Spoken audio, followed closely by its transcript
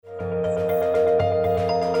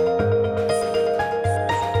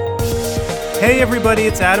Hey everybody,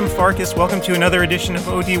 it's Adam Farkas. Welcome to another edition of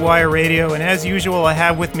OD Wire Radio, and as usual, I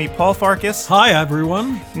have with me Paul Farkas. Hi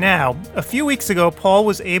everyone. Now, a few weeks ago, Paul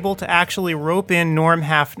was able to actually rope in Norm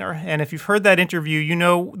Hafner, and if you've heard that interview, you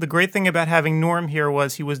know the great thing about having Norm here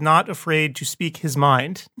was he was not afraid to speak his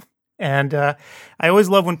mind. And I always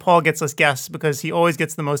love when Paul gets us guests because he always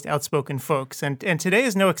gets the most outspoken folks, and today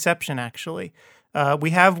is no exception, actually.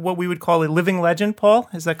 We have what we would call a living legend, Paul.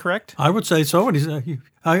 Is that correct? I would say so. And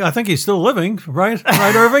I think he's still living, right?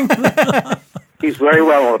 Right, Irving? He's very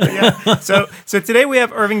well living. Yeah. So today we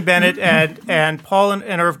have Irving Bennett, and Paul and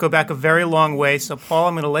Irv go back a very long way. So, Paul,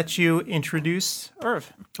 I'm going to let you introduce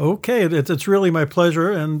Irv. Okay. It's really my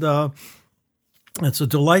pleasure, and it's a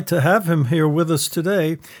delight to have him here with us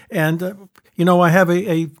today. And, I have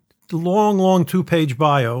a long 2-page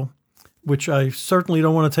bio, which I certainly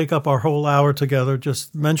don't want to take up our whole hour together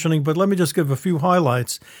just mentioning, but let me just give a few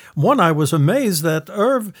highlights. One, I was amazed that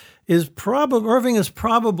Irving is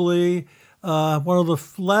probably one of the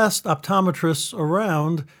last optometrists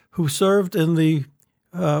around who served in the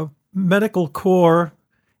medical corps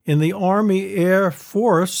in the Army Air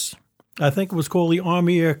Force. I think it was called the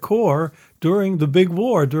Army Air Corps during the big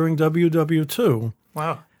war, during WW2.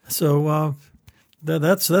 Wow. So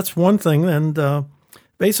that's one thing. And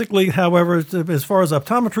basically, however, as far as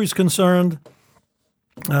optometry is concerned,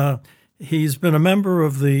 he's been a member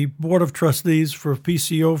of the Board of Trustees for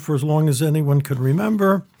PCO for as long as anyone could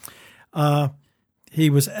remember.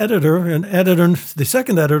 He was the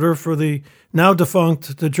second editor for the now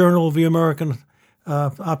defunct the Journal of the American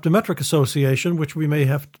Optometric Association, which we may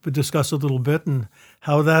have to discuss a little bit and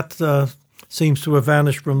how that seems to have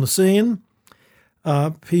vanished from the scene.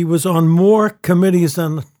 He was on more committees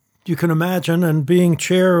than you can imagine, and being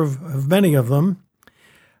chair of many of them.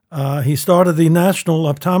 He started the National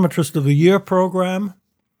Optometrist of the Year program.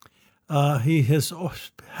 He has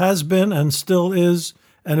been and still is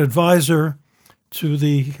an advisor to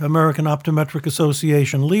the American Optometric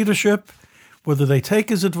Association leadership. Whether they take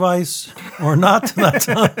his advice or not, that's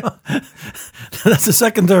a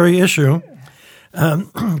secondary issue.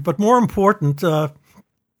 But more important,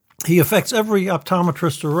 he affects every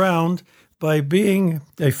optometrist around by being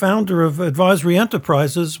a founder of Advisory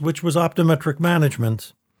Enterprises, which was optometric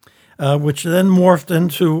management, which then morphed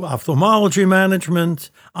into ophthalmology management,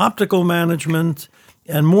 optical management,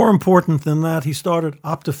 and more important than that, he started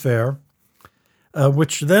OptiFair,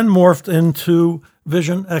 which then morphed into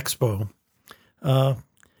Vision Expo.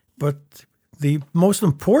 But the most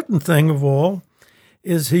important thing of all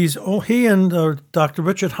is he and Dr.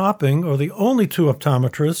 Richard Hopping are the only two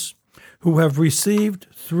optometrists who have received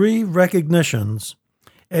 3 recognitions: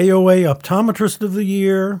 AOA Optometrist of the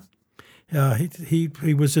Year,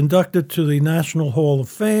 he was inducted to the National Hall of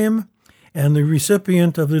Fame, and the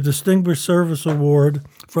recipient of the Distinguished Service Award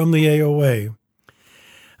from the AOA.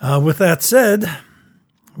 With that said,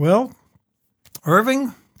 well,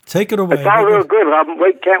 Irving, take it away. It sounds real good.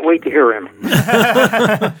 Can't wait to hear him.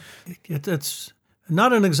 It's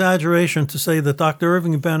not an exaggeration to say that Dr.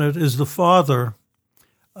 Irving Bennett is the father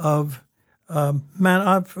of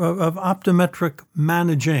optometric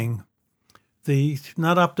managing,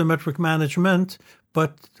 not optometric management,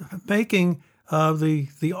 but making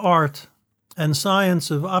the art and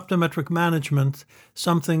science of optometric management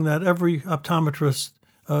something that every optometrist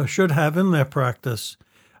should have in their practice.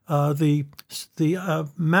 The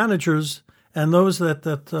managers and those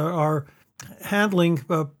that are handling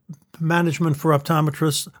management for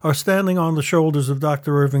optometrists are standing on the shoulders of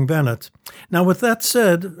Dr. Irving Bennett. Now, with that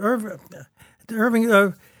said,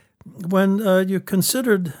 Irving, when you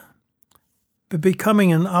considered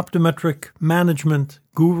becoming an optometric management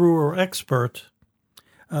guru or expert,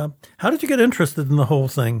 how did you get interested in the whole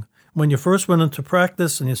thing? When you first went into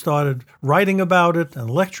practice and you started writing about it and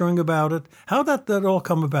lecturing about it, how did that all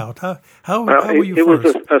come about? How were you first?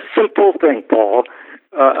 It was a simple thing, Paul.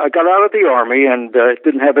 I got out of the Army and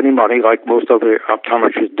didn't have any money like most other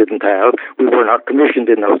optometrists didn't have. We were not commissioned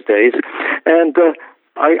in those days. And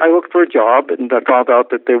I looked for a job, and I found out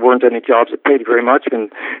that there weren't any jobs that paid very much,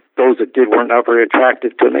 and those that did weren't not very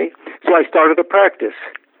attractive to me. So I started a practice.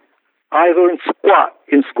 I learned squat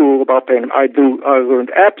in school about payment. I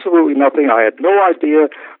learned absolutely nothing. I had no idea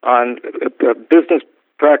on business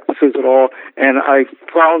practices at all, and I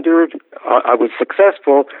floundered. I was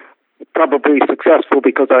successful, probably successful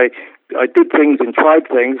because I did things and tried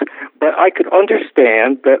things, but I could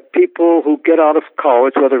understand that people who get out of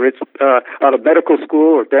college, whether it's out of medical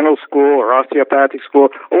school or dental school or osteopathic school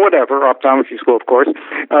or whatever, optometry school, of course,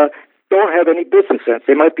 don't have any business sense.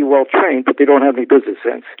 They might be well trained, but they don't have any business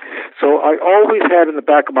sense. So I always had in the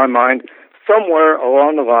back of my mind, somewhere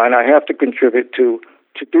along the line, I have to contribute to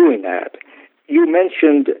doing that. you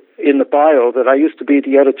mentioned in the bio that I used to be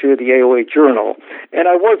the editor of the AOA Journal, and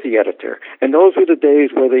I was the editor. And those were the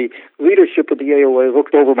days where the leadership of the AOA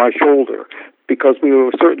looked over my shoulder because we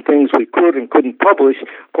were certain things we could and couldn't publish.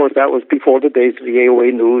 Of course, that was before the days of the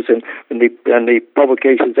AOA News, and the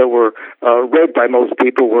publications that were read by most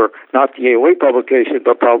people were not the AOA publication,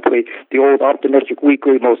 but probably the old Optometric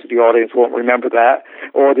Weekly. Most of the audience won't remember that,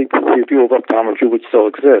 or the Review of Optometry, which still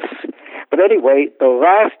exists. But anyway, the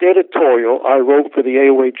last editorial I wrote for the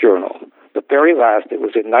AOA Journal, the very last, it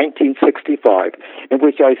was in 1965, in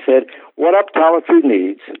which I said, what optometry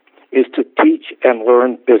needs is to teach and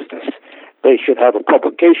learn business. They should have a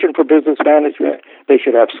publication for business management. They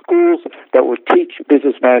should have schools that would teach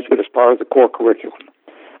business management as part of the core curriculum.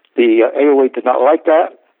 The AOA did not like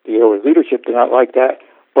that. The AOA leadership did not like that,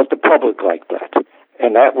 but the public liked that.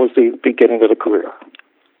 And that was the beginning of the career.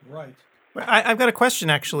 Right. I've got a question,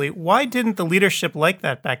 actually. Why didn't the leadership like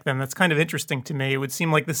that back then? That's kind of interesting to me. It would seem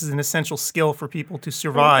like this is an essential skill for people to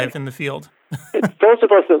survive in the field. Those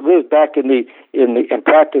of us that lived back and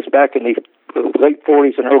practiced back in the late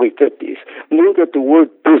 40s and early 50s knew that the word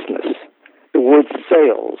business, the word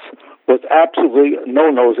sales, was absolutely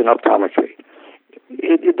no-nos in optometry.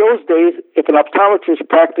 In those days, if an optometrist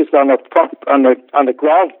practiced on the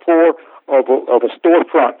ground floor of a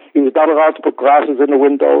storefront, he was not allowed to put glasses in the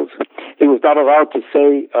windows. He was not allowed to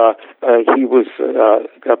say he was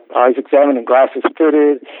eyes examined and glasses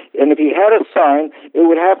fitted. And if he had a sign, it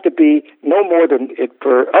would have to be no more than,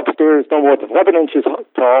 for upstairs, no more than 11 inches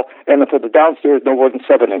tall, and for the downstairs, no more than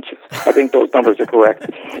 7 inches. I think those numbers are correct.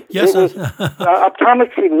 Yes.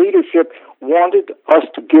 Optometry leadership wanted us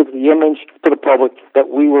to give the image to the public that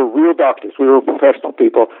we were real doctors, we were professional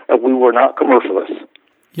people, and we were not commercialists.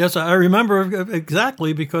 Yes, I remember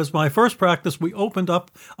exactly, because my first practice, we opened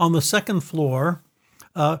up on the second floor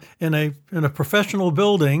in a professional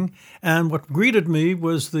building, and what greeted me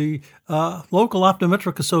was the local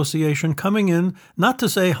optometric association coming in, not to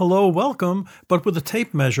say hello, welcome, but with a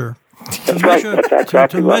tape measure to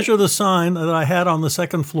measure the sign that I had on the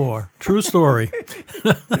second floor. True story.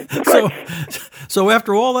 So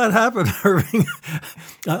after all that happened, Irving,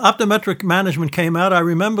 optometric management came out. I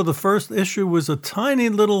remember the first issue was a tiny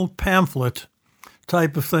little pamphlet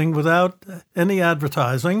type of thing without any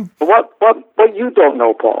advertising. What you don't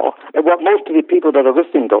know, Paul, and what most of the people that are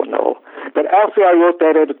listening don't know, that after I wrote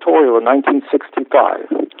that editorial in 1965,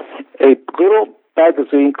 a little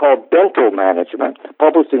magazine called Dental Management,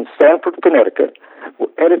 published in Stamford, Connecticut,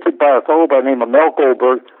 edited by a fellow by the name of Mel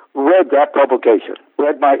Goldberg, read that publication,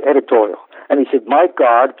 read my editorial. And he said, my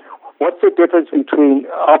God, what's the difference between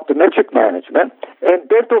optometric management and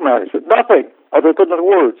dental management? Nothing, other than the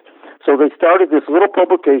words. So they started this little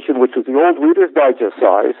publication, which was the old Reader's Digest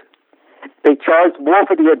size. They charged more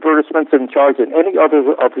for the advertisements than charged in any other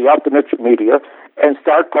of the optometric media, and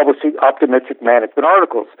started publishing optometric management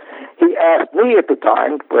articles. He asked me at the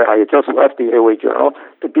time, where I had just left the AOA Journal,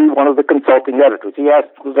 to be one of the consulting editors. He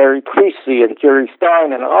asked Larry Creasy and Jerry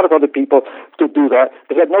Stein and a lot of other people to do that.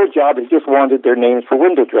 They had no job. They just wanted their names for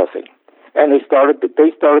window dressing. And they started the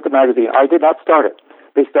magazine. I did not start it.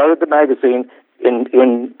 They started the magazine in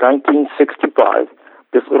 1965,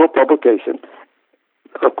 this little publication.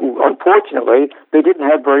 Unfortunately, they didn't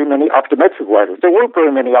have very many optometric writers. There weren't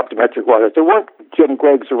very many optometric writers. There weren't Jim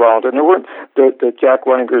Greggs around, and there weren't the Jack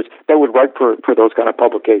Runningers that would write for those kind of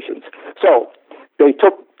publications. So they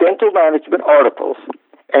took dental management articles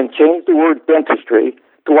and changed the word dentistry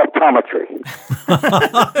to optometry.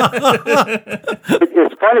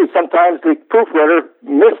 It's funny, sometimes the proofreader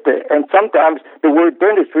missed it, and sometimes the word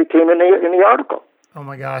dentistry came in the article. Oh,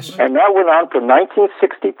 my gosh. And that went on from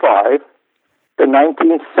 1965 to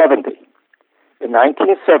 1970. In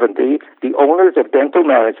 1970, the owners of Dental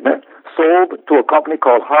Management sold to a company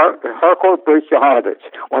called Harcourt Brace Johanovich,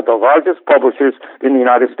 one of the largest publishers in the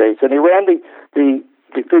United States. And they ran the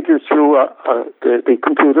figures through the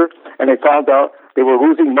computer, and they found out they were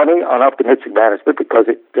losing money on optometric management because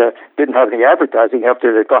it didn't have any advertising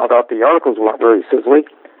after they found out the articles weren't very sizzling.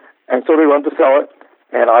 And so they wanted to sell it,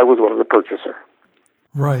 and I was one of the purchasers.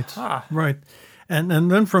 Right, right. And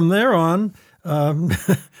then from there on,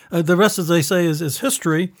 the rest, as they say, is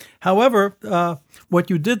history. However, what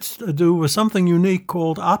you did do was something unique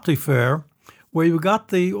called OptiFair, where you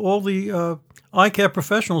got all the eye care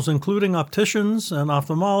professionals, including opticians and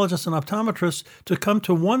ophthalmologists and optometrists, to come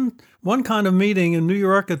to one kind of meeting in New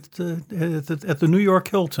York at the New York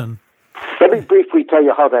Hilton. Let me briefly tell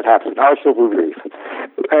you how that happened. I shall be brief.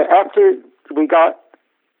 After we got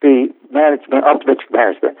the optometric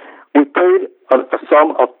management, we paid a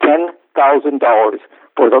sum of $10,000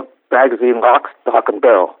 for the magazine Lock, Stock, and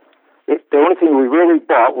Barrel. The only thing we really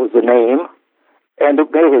bought was the name, and a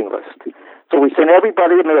mailing list. So we sent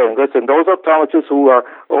everybody a mailing list, and those optometrists who are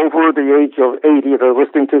over the age of 80 that are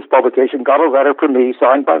listening to this publication got a letter from me,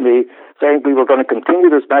 signed by me, saying we were going to continue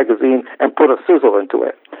this magazine and put a sizzle into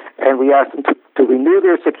it. And we asked them to renew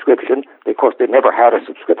their subscription. Of course, they never had a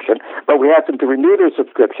subscription, but we asked them to renew their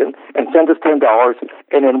subscription and send us $10,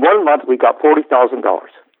 and in 1 month we got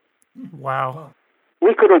 $40,000. Wow.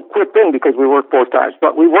 We could have quit then because we worked 4 times,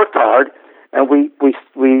 but we worked hard, and we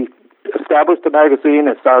established the magazine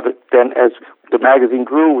and started. Then as the magazine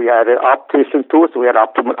grew, we added opticians to it. So we had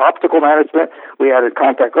optical management. We added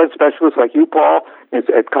contact lens specialists like you, Paul,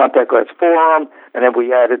 at Contact Lens Forum, and then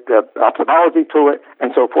we added ophthalmology to it,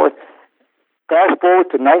 and so forth. Fast forward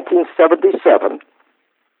to 1977,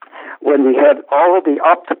 when we had all of the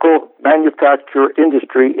optical manufacturer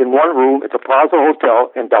industry in one room at the Plaza Hotel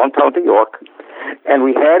in downtown New York, and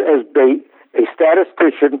we had as bait a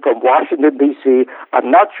statistician from Washington, D.C.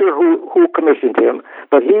 I'm not sure who commissioned him,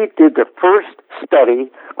 but he did the first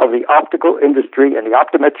study of the optical industry and the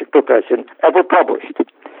optometric profession ever published.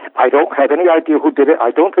 I don't have any idea who did it.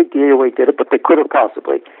 I don't think the AOA did it, but they could have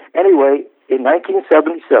possibly. Anyway, in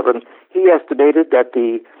 1977, he estimated that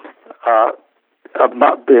the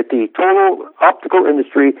total optical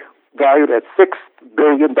industry valued at $6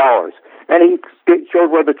 billion. And he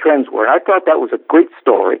showed where the trends were. And I thought that was a great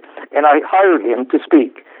story, and I hired him to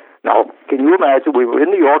speak. Now, can you imagine? We were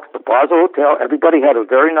in New York, the Plaza Hotel. Everybody had a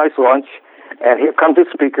very nice lunch, and here comes a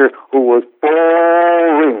speaker who was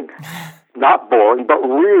boring. Not boring, but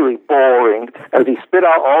really boring, as he spit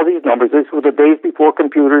out all these numbers. This was the days before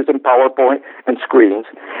computers and PowerPoint and screens.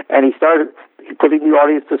 And he started putting the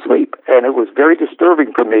audience to sleep. And it was very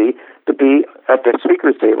disturbing for me to be at the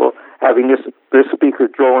speaker's table having this speaker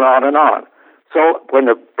drone on and on. So when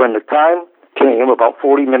the time came, about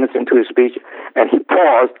 40 minutes into his speech, and he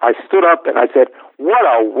paused, I stood up and I said, "What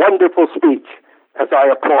a wonderful speech," as I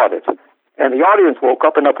applauded. And the audience woke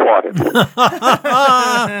up and applauded.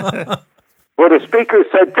 Well, the speaker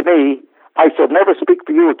said to me, "I shall never speak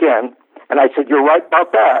for you again." And I said, "You're right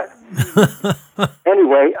about that."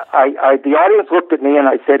 Anyway, the audience looked at me and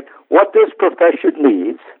I said, "What this profession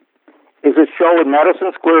needs is a show in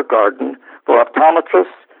Madison Square Garden for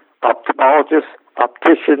optometrists, ophthalmologists,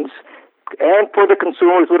 opticians, and for the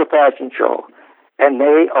consumers with a fashion show." And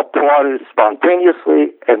they applauded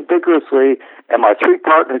spontaneously and vigorously. And my 3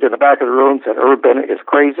 partners in the back of the room said, "Irv Bennett is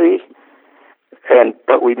crazy."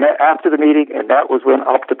 But we met after the meeting, and that was when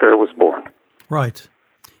OptiFair was born. Right.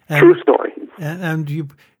 True story. And you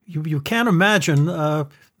can't imagine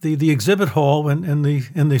the exhibit hall in the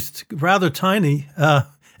rather tiny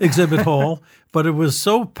exhibit hall, but it was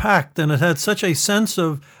so packed and it had such a sense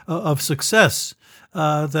of success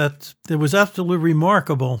that it was absolutely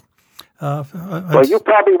remarkable. Well, you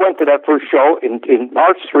probably went to that first show in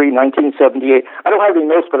March 3, 1978. I don't have any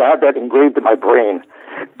notes, but I have that engraved in my brain.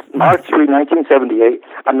 March 3, 1978.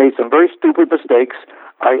 I made some very stupid mistakes.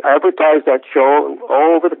 I advertised that show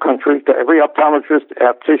all over the country to every optometrist,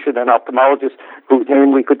 optician, and ophthalmologist whose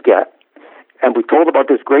name we could get. And we told about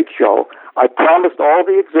this great show. I promised all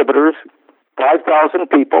the exhibitors 5,000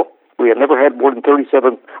 people. We had never had more than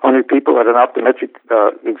 3,700 people at an optometric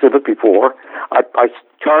exhibit before. I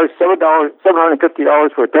charged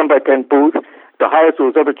 $750 for a 10-by-10 booth. The highest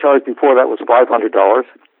was ever charged before that was $500.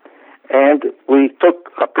 And we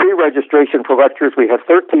took a pre-registration for lectures. We had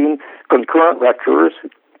 13 concurrent lecturers.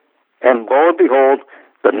 And lo and behold,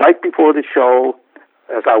 the night before the show,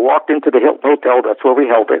 as I walked into the Hilton Hotel, that's where we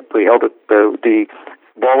held it. We held it the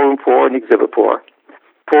ballroom floor and exhibit floor,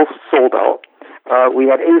 full sold out. We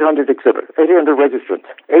had 800 registrants.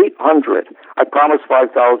 800. I promised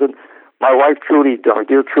 5,000. My wife, Trudy, our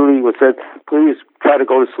dear Trudy, said, "Please try to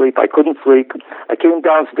go to sleep." I couldn't sleep. I came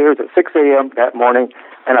downstairs at 6 a.m. that morning,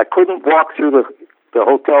 and I couldn't walk through the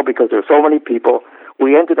hotel because there were so many people.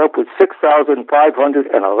 We ended up with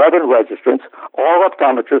 6,511 registrants, all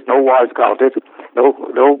optometrists, no wives counted, no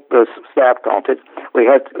staff counted. We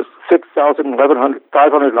had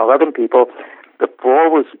 6,511 people. The floor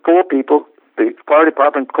was full of people. The fire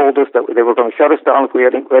department told us that they were going to shut us down if we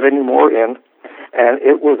hadn't let any more in, and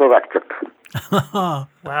it was electric.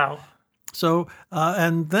 Wow. So,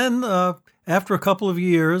 and then after a couple of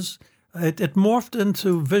years, it morphed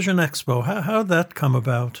into Vision Expo. How did that come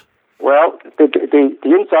about? Well, the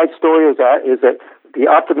inside story is that the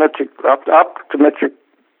optometric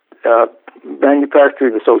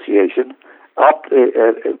Manufacturing Association,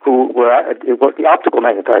 the Optical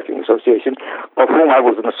Manufacturing Association, of whom I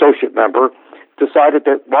was an associate member, decided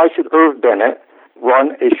that why should Irv Bennett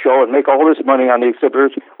run a show and make all this money on the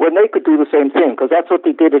exhibitors when they could do the same thing? Because that's what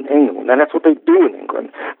they did in England, and that's what they do in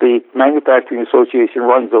England. The Manufacturing Association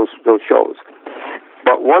runs those shows.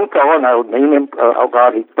 But one fellow, and I'll name him out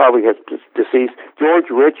loud, he probably has deceased, George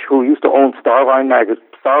Rich, who used to own Starline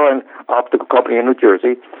Optical Company in New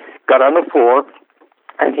Jersey, got on the floor,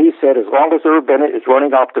 and he said, as long as Irv Bennett is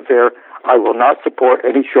running OptiFair, I will not support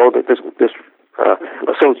any show that this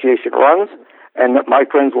association runs, and that my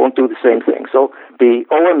friends won't do the same thing. So the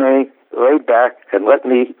OMA laid back and let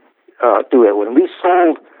me do it. When we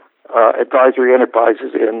sold Advisory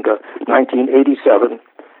Enterprises in 1987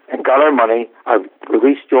 and got our money, I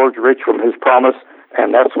released George Rich from his promise,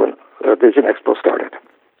 and that's when Vision Expo started.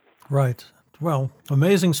 Right. Well,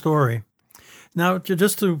 amazing story. Now,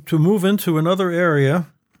 just to move into another area,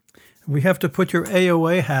 we have to put your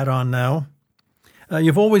AOA hat on now.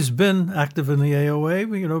 You've always been active in the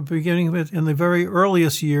AOA, beginning with in the very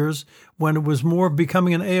earliest years when it was more,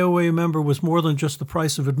 becoming an AOA member was more than just the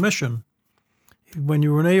price of admission. When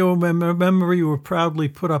you were an AOA member, you were proudly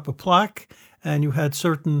put up a plaque, and you had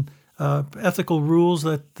certain ethical rules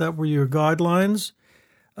that were your guidelines.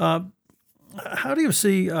 How do you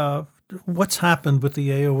see what's happened with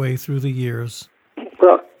the AOA through the years?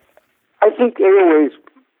 Well, I think AOA's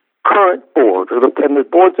current board, and the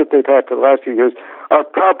boards that they've had for the last few years, are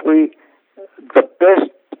probably the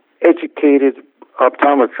best educated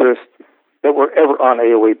optometrists that were ever on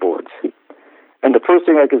AOA boards. And the first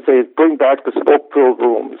thing I can say is bring back the smoke-filled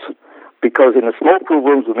rooms, because in the smoke-filled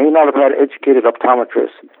rooms we may not have had educated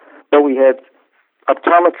optometrists, but we had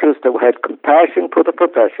optometrists that had compassion for the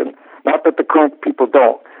profession, not that the current people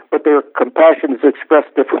don't, but their compassion is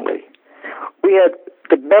expressed differently. We had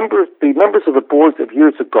the members of the boards of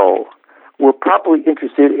years ago were probably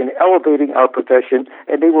interested in elevating our profession,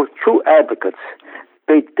 and they were true advocates.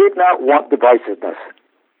 They did not want divisiveness.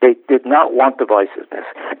 They did not want divisiveness.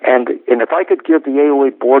 And if I could give the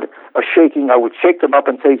AOA board a shaking, I would shake them up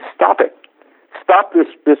and say, stop it. Stop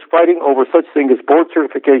this fighting over such thing as board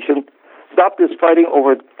certification. Stop this fighting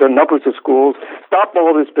over the numbers of schools. Stop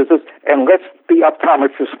all this business, and let's be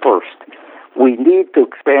optometrists first. We need to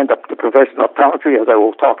expand up the profession of optometry, as I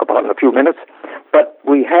will talk about in a few minutes, but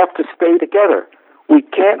we have to stay together. We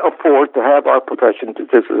can't afford to have our profession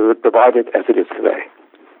divided as it is today.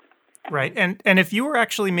 Right, and if you were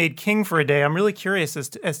actually made king for a day, I'm really curious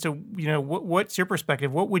as to what's your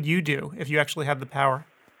perspective? What would you do if you actually had the power?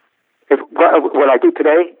 What I do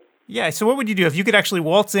today? Yeah. So what would you do if you could actually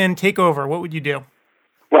waltz in, take over? What would you do?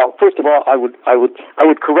 Well, first of all, I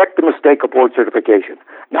would correct the mistake of board certification.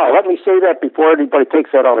 Now, let me say that before anybody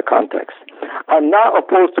takes that out of context. I'm not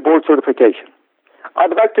opposed to board certification.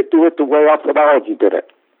 I'd like to do it the way ophthalmology did it.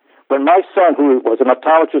 When my son, who was an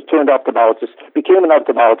optometrist turned ophthalmologist, became an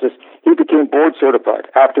ophthalmologist, he became board certified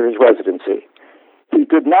after his residency. He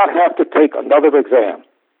did not have to take another exam.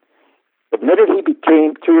 The minute he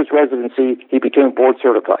became, through his residency, he became board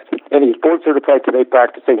certified. And he's board certified today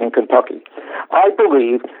practicing in Kentucky. I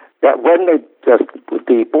believe that when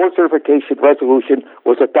the board certification resolution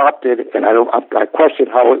was adopted, and I question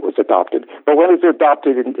how it was adopted, but when it was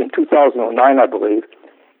adopted in 2009, I believe,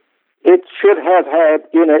 it should have had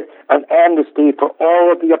in it an amnesty for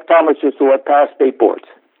all of the optometrists who had passed state boards.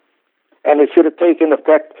 And it should have taken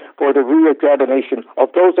effect for the re-examination of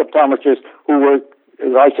those optometrists who were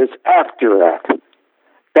licensed after that.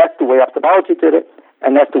 That's the way ophthalmology did it,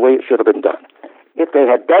 and that's the way it should have been done. If they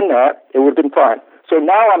had done that, it would have been fine. So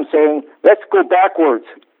now I'm saying, let's go backwards.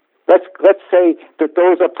 Let's say that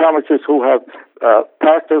those optometrists who have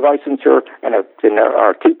passed their licensure and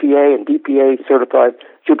are TPA and DPA certified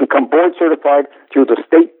should become board certified through the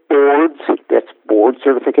state boards. That's board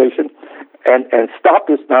certification, and stop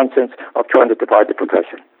this nonsense of trying to divide the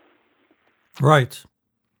profession. Right.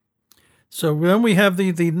 So then we have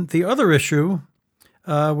the other issue,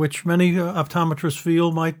 which many optometrists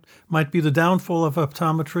feel might be the downfall of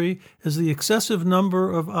optometry, is the excessive number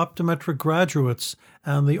of optometric graduates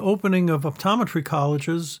and the opening of optometry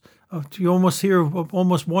colleges. You almost hear of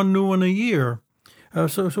almost one new one a year.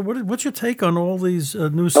 So what's your take on all these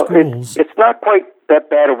new schools? It's not quite that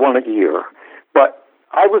bad of one a year, but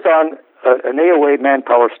I was on an AOA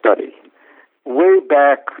manpower study way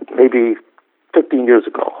back maybe 15 years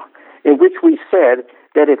ago, in which we said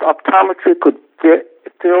that if optometry could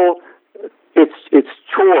fill its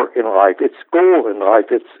chore in life, its goal in life,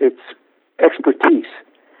 its expertise,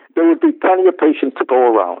 there would be plenty of patients to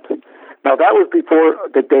go around. Now, that was before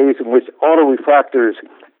the days in which autorefractors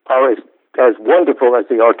are as wonderful as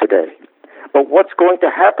they are today. But what's going to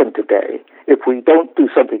happen today, if we don't do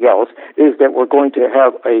something else, is that we're going to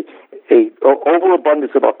have a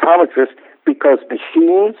overabundance of optometrists because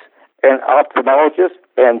machines and ophthalmologists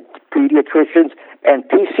and pediatricians and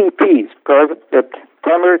PCPs,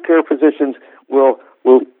 primary care physicians, will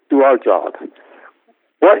do our job.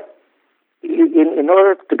 What in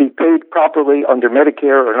order to be paid properly under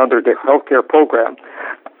Medicare or under the health care program,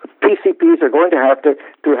 PCPs are going to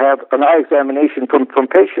have an eye examination from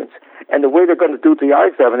patients. And the way they're going to do the eye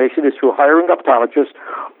examination is through hiring optometrists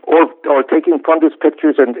or taking fundus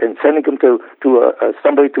pictures and sending them to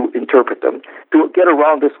somebody to interpret them to get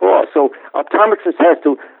around this law. So optometrists has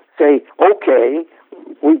to say, okay,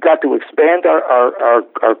 we've got to expand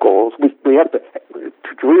our goals. We have to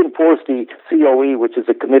reinforce the COE, which is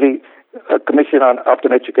a Commission on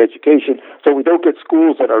Optometric Education, so we don't get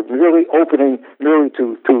schools that are really opening merely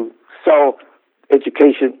to sell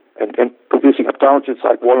education and producing optometrists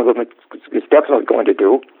like one of them is definitely going to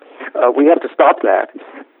do. We have to stop that,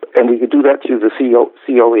 and we can do that through the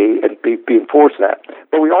COE and be enforce that.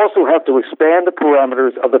 But we also have to expand the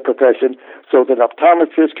parameters of the profession so that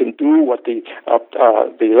optometrists can do what the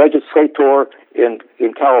legislator in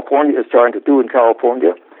California is trying to do in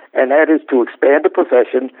California, and that is to expand the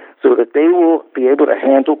profession so that they will be able to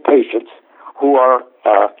handle patients who are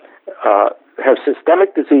have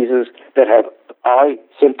systemic diseases that have eye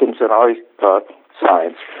symptoms and eye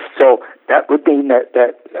signs. So that would mean that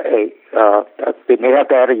they may have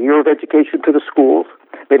to add a year of education to the schools.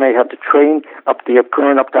 They may have to train up the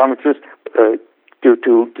current optometrists to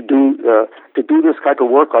do this type of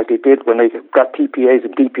work like they did when they got TPAs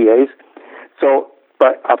and DPAs.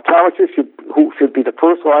 But optometrists should be the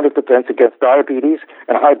first line of defense against diabetes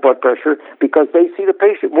and high blood pressure because they see the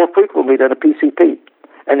patient more frequently than a PCP,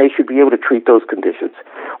 and they should be able to treat those conditions.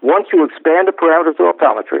 Once you expand the parameters of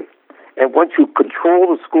optometry, and once you control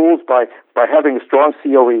the schools by having a strong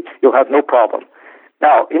COE, you'll have no problem.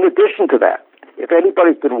 Now, in addition to that, if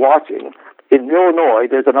anybody's been watching, in Illinois,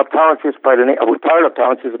 there's an optometrist a retired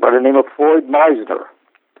optometrist by the name of Floyd Meisner.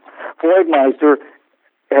 Floyd Meisner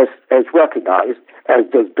has recognized, as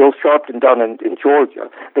does Bill Sharpton down in Georgia,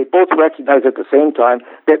 they both recognize at the same time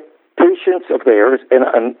that patients of theirs and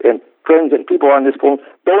friends and people on this phone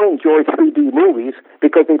don't enjoy 3D movies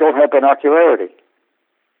because they don't have binocularity.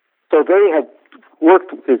 So they have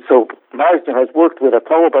Meisner has worked with a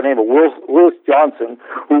fellow by the name of Willis Johnson,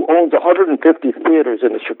 who owns 150 theaters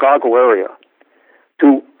in the Chicago area,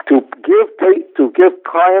 to give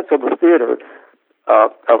clients of a theater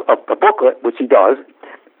a booklet, which he does,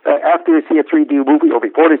 after you see a 3D movie or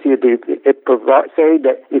before they see a 3D, it provides saying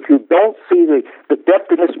that if you don't see the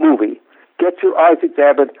depth in this movie, get your eyes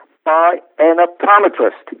examined by an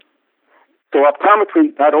optometrist. So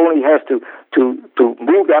optometry not only has to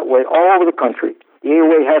move that way all over the country, the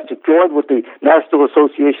AOA has to join with the National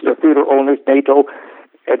Association of Theater Owners, NATO,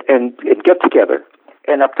 and get together.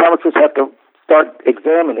 And optometrists have to start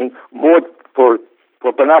examining more for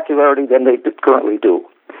binocularity than they currently do.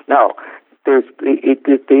 Now,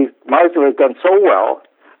 Meisner has done so well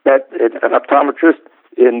that an optometrist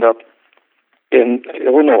in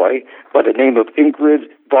Illinois by the name of Ingrid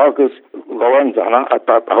Vargas Lorenzana, I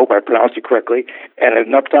hope I pronounced it correctly, and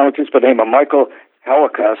an optometrist by the name of Michael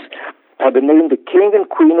Halikas have been named the king and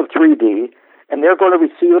queen of 3D, and they're going to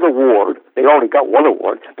receive an award. They already got one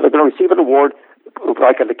award, but they're going to receive an award,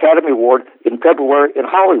 like an Academy Award, in February in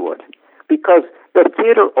Hollywood, because the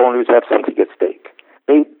theater owners have something at stake.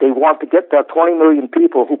 They want to get that 20 million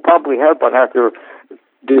people who probably have binocular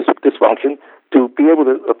dysfunction to be able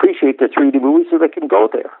to appreciate the 3D movies so they can go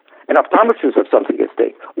there. And optometrists have something at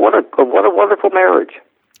stake. What a wonderful marriage.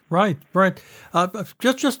 Right.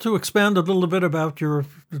 Just to expand a little bit about your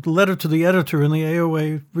letter to the editor in the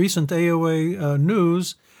AOA, recent AOA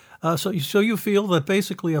news, so you feel that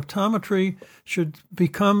basically optometry should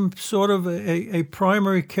become sort of a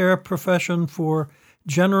primary care profession for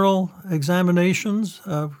general examinations.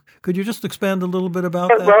 Could you just expand a little bit about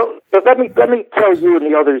that? Well, let me tell you and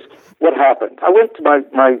the others what happened. I went to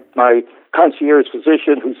my concierge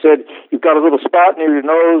physician who said, "You've got a little spot near your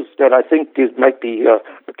nose that I think might be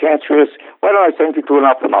cancerous. Why don't I send you to an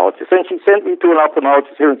ophthalmologist?" And she sent me to an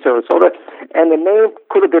ophthalmologist here in Sarasota, and the name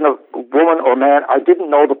could have been a woman or man. I didn't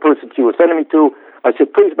know the person she was sending me to. I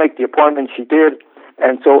said, "Please make the appointment." She did,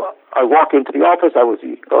 and so I walk into the office. I was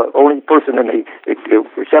the only person in the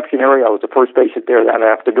reception area. I was the first patient there that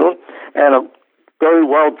afternoon, and a very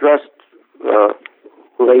well-dressed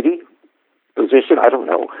lady, physician, I don't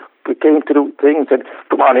know, we came to the thing and said,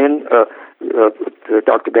 "Come on in,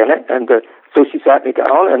 Dr. Bennett." And so she sat me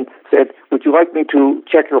down and said, "Would you like me to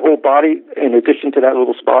check your whole body in addition to that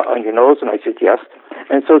little spot on your nose?" And I said, "Yes."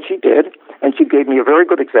 And so she did, and she gave me a very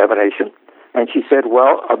good examination. And she said,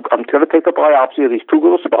 "Well, I'm going to take a biopsy of these two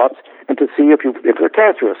little spots and to see if they're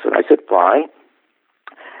cancerous." And I said, "Fine."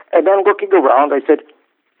 And then looking around, I said,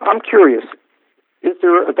 "I'm curious, is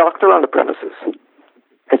there a doctor on the premises?"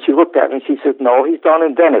 And she looked at me and she said, "No, he's down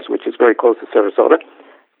in Venice," which is very close to Sarasota.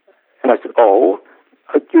 And I said, oh,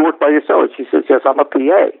 you work by yourself? She says, yes, I'm a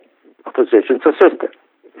PA, a physician's assistant.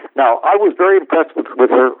 Now, I was very impressed with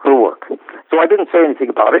her work. So I didn't say anything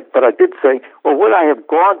about it, but I did say, well, would I have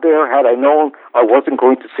gone there had I known I wasn't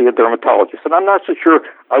going to see a dermatologist? And I'm not so sure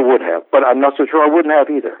I would have, but I'm not so sure I wouldn't have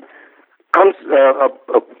either. Comes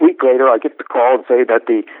a week later, I get the call and say that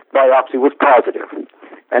the biopsy was positive,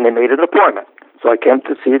 and they made an appointment. So I came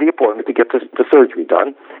to see the appointment to get the surgery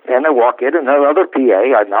done, and I walk in, and another PA,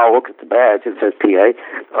 I now look at the badge, it says PA,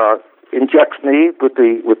 injects me with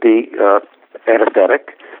the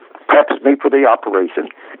anesthetic, preps me for the operation,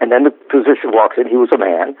 and then the physician walks in. He was a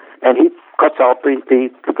man, and he cuts out the thing,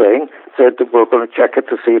 said that we're going to check it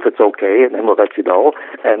to see if it's okay, and then we'll let you know.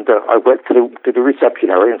 And I went to the reception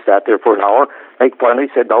area and sat there for an hour. He finally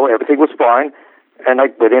said, no, everything was fine. And I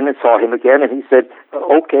went in and saw him again, and he said,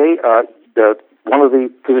 okay, one of the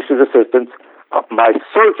physician's assistants, my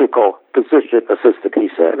surgical physician assistant, he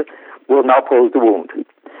said, will now close the wound.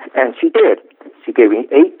 And she did. She gave me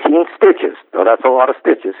 18 stitches. Now, that's a lot of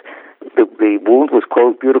stitches. The wound was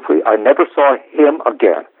closed beautifully. I never saw him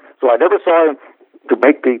again. So I never saw him to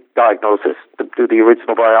make the diagnosis, to do the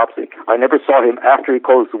original biopsy. I never saw him after he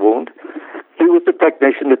closed the wound. He was the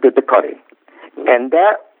technician that did the cutting. And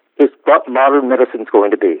that is what modern medicine is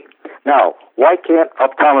going to be. Now, why can't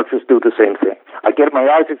optometrists do the same thing? I get my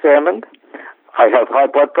eyes examined. I have high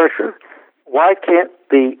blood pressure. Why can't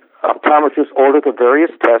the optometrist order the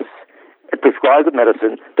various tests and prescribe the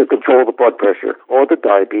medicine to control the blood pressure or the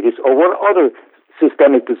diabetes or what other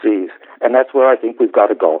systemic disease? And that's where I think we've got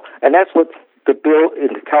to go. And that's what the bill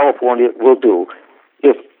in California will do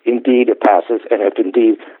if indeed it passes and if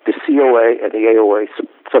indeed the COA and the AOA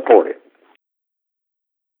support it.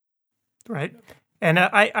 Right. And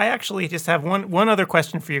I actually just have one other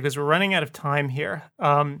question for you because we're running out of time here.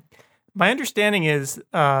 My understanding is,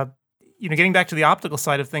 getting back to the optical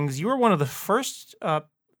side of things, you were one of the first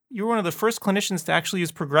clinicians to actually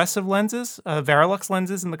use progressive lenses, Varilux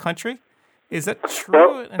lenses in the country. Is that true?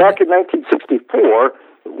 Well, back in 1964,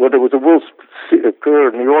 when there was a World Fair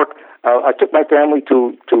in New York, I took my family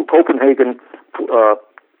to Copenhagen,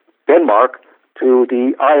 Denmark, to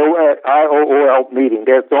the IOL meeting.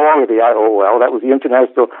 There's no longer the IOL. That was the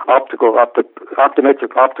International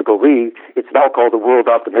Optometric Optical League. It's now called the World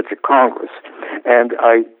Optometric Congress. And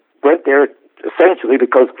I went there essentially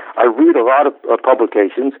because I read a lot of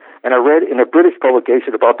publications, and I read in a British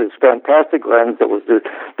publication about this fantastic lens that was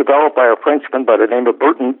developed by a Frenchman by the name of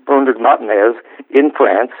Bernard Martinez in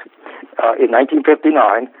France in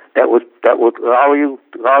 1959 that would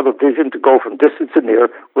allow the vision to go from distant to near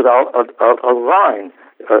without a line.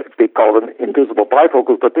 They called them invisible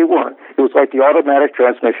bifocals, but they weren't. It was like the automatic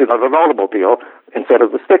transmission of an automobile instead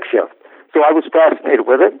of the stick shift. So I was fascinated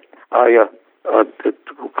with it. I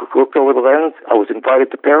looked over the lens. I was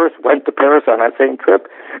invited to Paris, went to Paris on that same trip,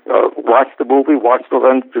 watched the movie, watched the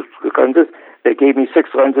lenses. They gave me 6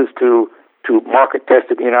 lenses to market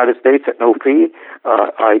test in the United States at no fee.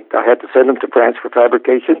 I had to send them to France for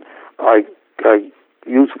fabrication. I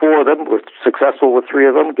used 4 of them, was successful with 3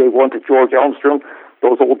 of them, gave 1 to George Elmstrom.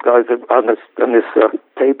 Those old guys on this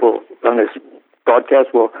table, on this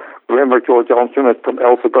broadcast will remember George Elmstrom from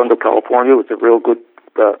El Segundo, California. He was a real good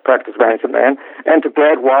practice management man, and to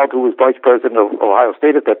Brad Wild, who was vice president of Ohio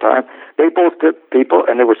State at that time. They both did people,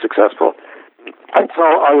 and they were successful. And so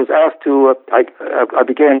I was asked to, I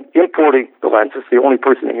began importing the lenses, the only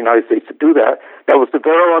person in the United States to do that. That was the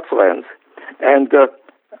Varilux lens. And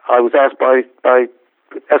I was asked by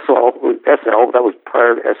SL, that was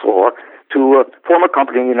prior to SLR, to form a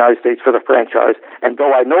company in the United States for the franchise. And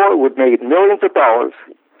though I know it would make millions of dollars,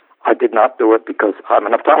 I did not do it because I'm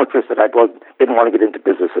an optometrist and I didn't want to get into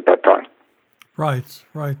business at that time. Right.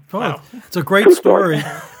 Oh, wow. It's a great story.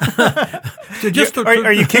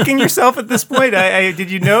 Are you kicking yourself at this point?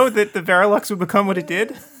 Did you know that the Varilux would become what it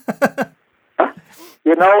did?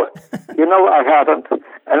 You know, I haven't,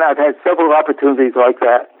 and I've had several opportunities like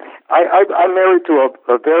that. I'm married to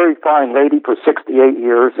a very fine lady for 68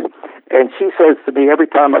 years, and she says to me every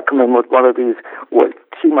time I come in with one of these, what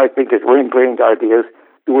she might think is ring-brained ideas,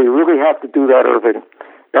 do we really have to do that, Irving?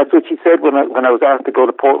 That's what she said when I was asked to go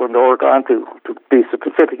to Portland, Oregon, to be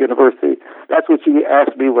Pacific University. That's what she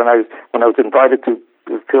asked me when I was invited to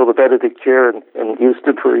fill the Benedict chair in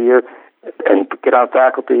Houston for a year and get on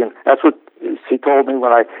faculty. And that's what she told me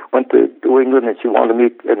when I went to New England and she wanted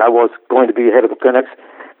me, and I was going to be head of the clinics.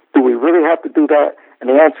 Do we really have to do that? And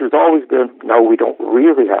the answer has always been, no, we don't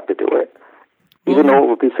really have to do it, even though it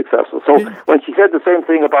would be successful. So when she said the same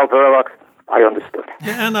thing about Varilux, I understood.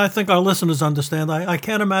 Yeah, and I think our listeners understand. I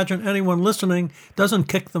can't imagine anyone listening doesn't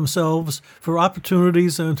kick themselves for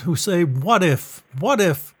opportunities and who say, what if?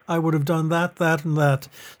 I would have done that, and that.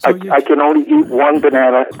 So I can only eat one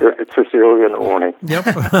banana for cereal in the morning. Yep.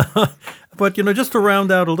 But, just to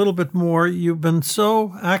round out a little bit more, you've been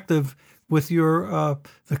so active with your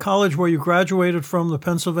the college where you graduated from, the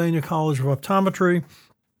Pennsylvania College of Optometry,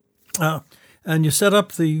 and you set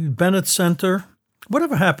up the Bennett Center.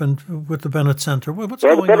 Whatever happened with the Bennett Center? What's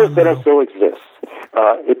going on now? The Bennett Center still exists.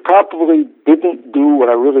 It probably didn't do what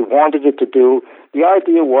I really wanted it to do. The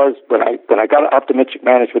idea was when I got Optometric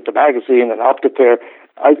Management, the magazine, and OptoFair,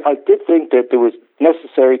 I did think that it was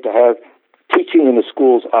necessary to have teaching in the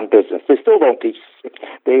schools on business. They still don't teach.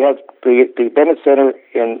 They have the Bennett Center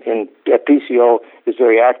at PCO is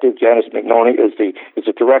very active. Janice McNoney is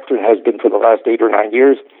the director and has been for the last 8 or 9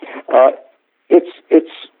 years.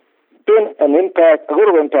 It's been an impact, a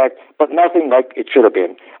little impact, but nothing like it should have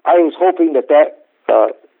been. I was hoping that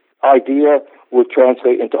idea would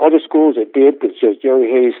translate into other schools. It did, because Jerry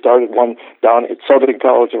Hayes started one down at Southern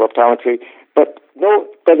College of Optometry. But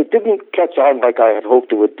it didn't catch on like I had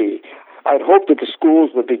hoped it would be. I had hoped that the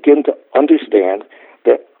schools would begin to understand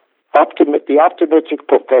that the optometric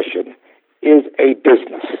profession is a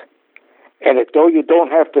business. And though you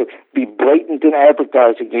don't have to be blatant in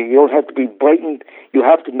advertising, you don't have to be blatant, you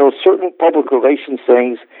have to know certain public relations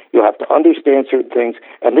things, you have to understand certain things,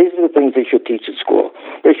 and these are the things they should teach in school.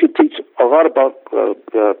 They should teach a lot about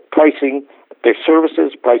pricing their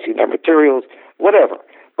services, pricing their materials, whatever.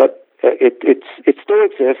 But it still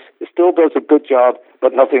exists, it still does a good job,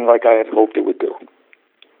 but nothing like I had hoped it would do.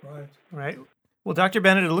 Right. Well, Dr.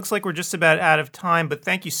 Bennett, it looks like we're just about out of time, but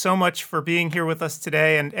thank you so much for being here with us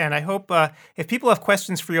today. And I hope if people have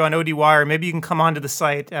questions for you on OD Wire, maybe you can come onto the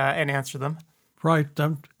site and answer them. Right.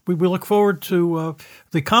 We look forward to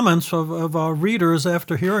the comments of our readers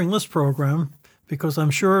after hearing this program, because I'm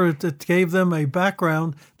sure it gave them a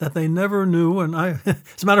background that they never knew. And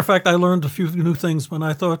as a matter of fact, I learned a few new things when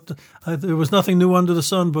I thought there was nothing new under the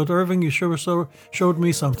sun. But Irving, you sure showed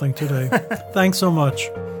me something today. Thanks so much.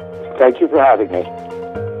 Thank you for having me.